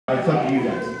It's up to you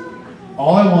guys.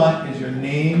 All I want is your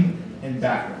name and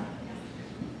background.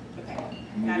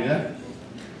 Can you do that?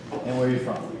 And where are you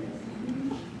from?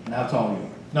 And that's all you.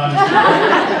 No, I'm just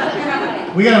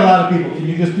kidding. We got a lot of people. Can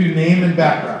you just do name and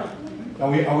background? Are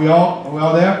we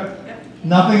all there?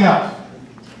 Nothing else.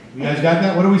 You guys got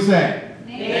that? What are we saying?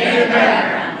 Name and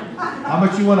background. How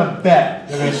much you want to bet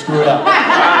they're going to screw it up?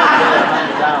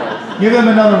 Give them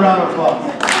another round of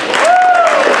applause.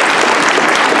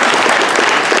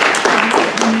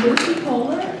 I'm Lucy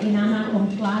Kohler, and I'm a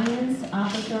compliance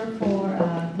officer for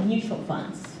mutual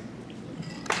funds.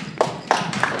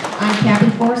 I'm Kathy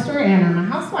Forster, and I'm a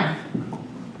housewife.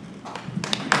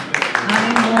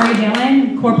 I'm Lori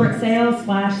Dillon, corporate sales /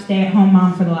 stay-at-home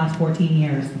mom for the last 14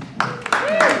 years.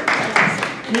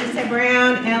 Lisa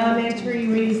Brown, elementary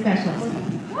reading specialist.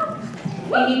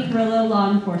 Amy Carrillo,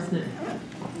 law enforcement.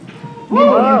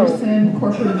 Mindy Anderson,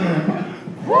 corporate America.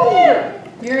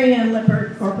 Mary Ann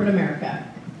Lippert, corporate America.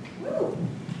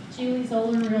 Julie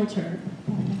Zoller, realtor.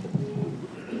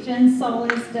 Jen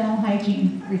Solis, dental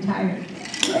hygiene, retired.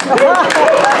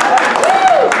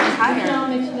 Michelle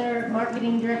Mitchell,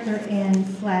 marketing director and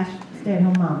 /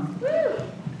 stay-at-home mom.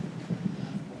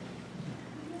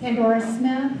 Pandora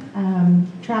Smith,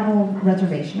 travel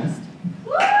reservationist.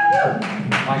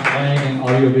 Mike Lang, an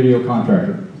audio-video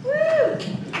contractor.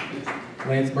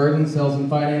 Lance Burton, sales and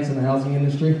finance in the housing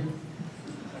industry.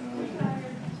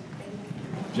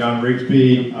 John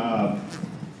Rigsby,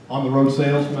 on-the-road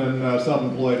salesman,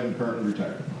 self-employed and currently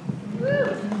retired.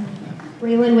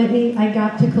 Raylan Whitney, I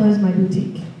got to close my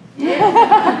boutique.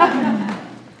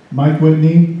 Mike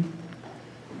Whitney.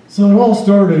 So it all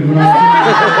started when I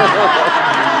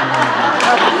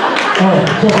was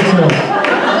corporate sales.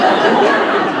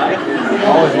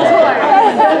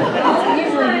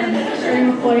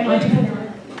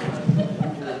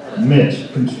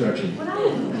 Mitch, construction.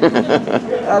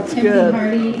 That's Timothy good.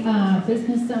 Hardy,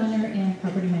 business owner and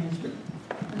property manager.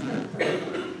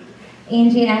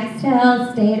 Angie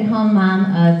Axtell, stay-at-home mom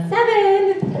of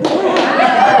 7.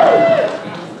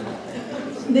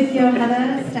 Vicki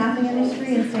O'Hara, staffing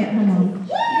industry and stay-at-home mom.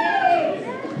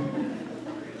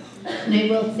 Sinead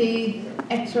Wiltsey,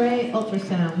 X-ray,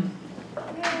 ultrasound.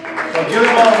 So give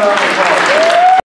them all a round of applause.